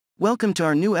Welcome to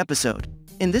our new episode.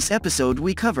 In this episode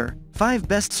we cover 5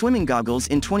 best swimming goggles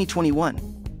in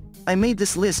 2021. I made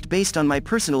this list based on my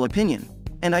personal opinion,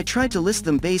 and I tried to list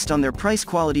them based on their price,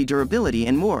 quality, durability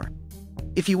and more.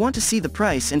 If you want to see the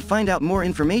price and find out more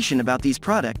information about these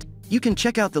products, you can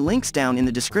check out the links down in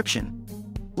the description.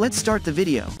 Let's start the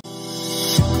video.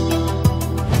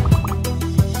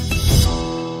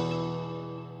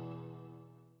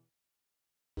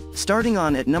 Starting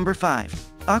on at number 5.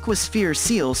 Aqua Sphere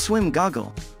Seal Swim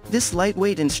Goggle. This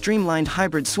lightweight and streamlined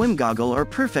hybrid swim goggle are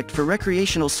perfect for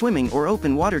recreational swimming or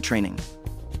open water training.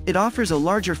 It offers a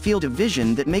larger field of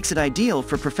vision that makes it ideal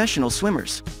for professional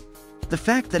swimmers. The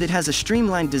fact that it has a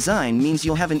streamlined design means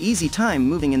you'll have an easy time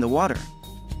moving in the water.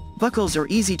 Buckles are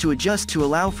easy to adjust to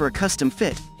allow for a custom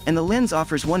fit, and the lens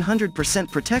offers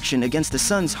 100% protection against the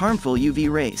sun's harmful UV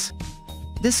rays.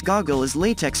 This goggle is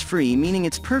latex-free, meaning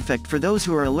it's perfect for those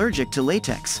who are allergic to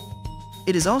latex.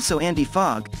 It is also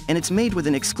anti-fog, and it's made with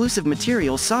an exclusive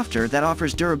material softer that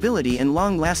offers durability and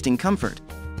long-lasting comfort.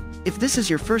 If this is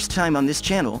your first time on this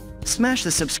channel, smash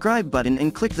the subscribe button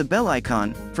and click the bell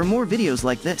icon for more videos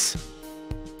like this.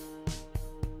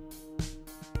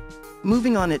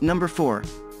 Moving on at number 4.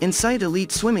 Incite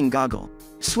Elite Swimming Goggle.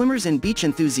 Swimmers and beach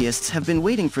enthusiasts have been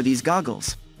waiting for these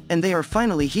goggles, and they are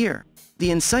finally here. The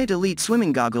Incite Elite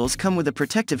Swimming Goggles come with a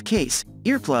protective case,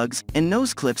 earplugs, and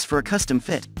nose clips for a custom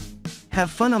fit. Have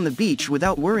fun on the beach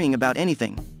without worrying about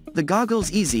anything. The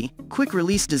goggle's easy,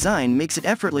 quick-release design makes it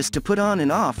effortless to put on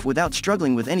and off without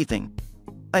struggling with anything.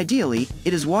 Ideally,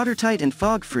 it is watertight and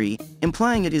fog-free,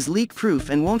 implying it is leak-proof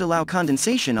and won't allow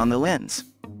condensation on the lens.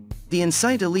 The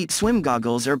Incite Elite Swim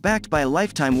Goggles are backed by a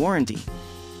lifetime warranty.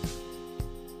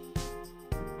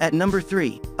 At number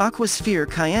 3. Aqua Sphere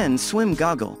Kayenne Swim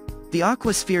Goggle. The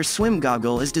Aqua Sphere Swim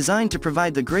Goggle is designed to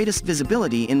provide the greatest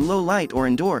visibility in low light or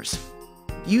indoors.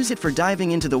 Use it for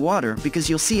diving into the water because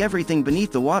you'll see everything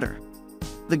beneath the water.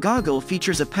 The goggle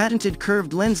features a patented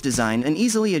curved lens design and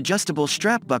easily adjustable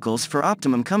strap buckles for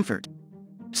optimum comfort.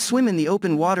 Swim in the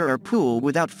open water or pool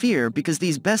without fear because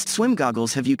these best swim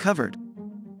goggles have you covered.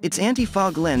 Its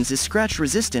anti-fog lens is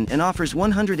scratch-resistant and offers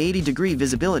 180-degree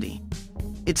visibility.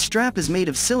 Its strap is made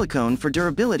of silicone for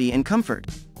durability and comfort.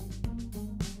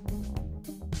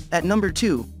 At number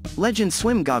 2. Legend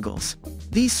Swim Goggles.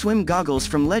 These swim goggles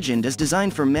from Legend is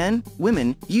designed for men,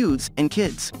 women, youths, and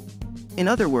kids. In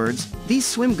other words, these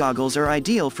swim goggles are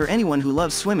ideal for anyone who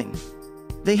loves swimming.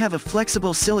 They have a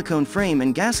flexible silicone frame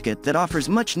and gasket that offers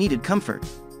much-needed comfort.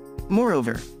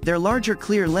 Moreover, their larger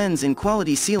clear lens and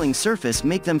quality sealing surface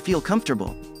make them feel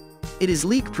comfortable. It is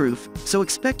leak-proof, so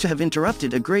expect to have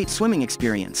interrupted a great swimming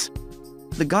experience.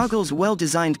 The goggle's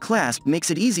well-designed clasp makes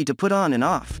it easy to put on and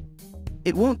off.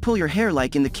 It won't pull your hair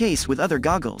like in the case with other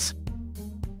goggles.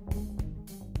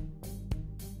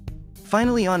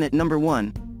 Finally on at number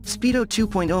 1. Speedo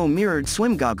 2.0 Mirrored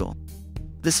Swim Goggle.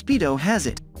 The Speedo has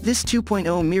it. This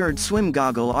 2.0 mirrored swim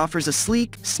goggle offers a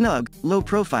sleek, snug,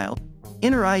 low-profile,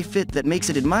 inner-eye fit that makes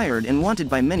it admired and wanted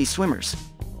by many swimmers.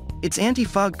 Its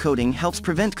anti-fog coating helps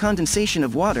prevent condensation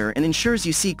of water and ensures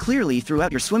you see clearly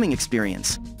throughout your swimming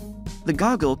experience. The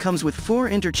goggle comes with 4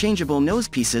 interchangeable nose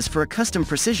pieces for a custom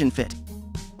precision fit.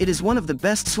 It is one of the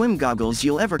best swim goggles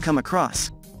you'll ever come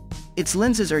across. Its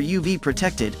lenses are UV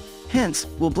protected, hence,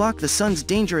 will block the sun's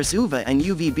dangerous UVA and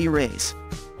UVB rays.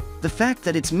 The fact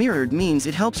that it's mirrored means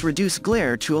it helps reduce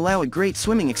glare to allow a great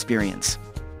swimming experience.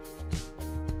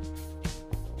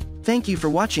 Thank you for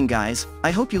watching, guys.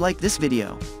 I hope you liked this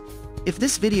video. If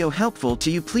this video helpful to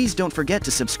you, please don't forget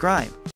to subscribe.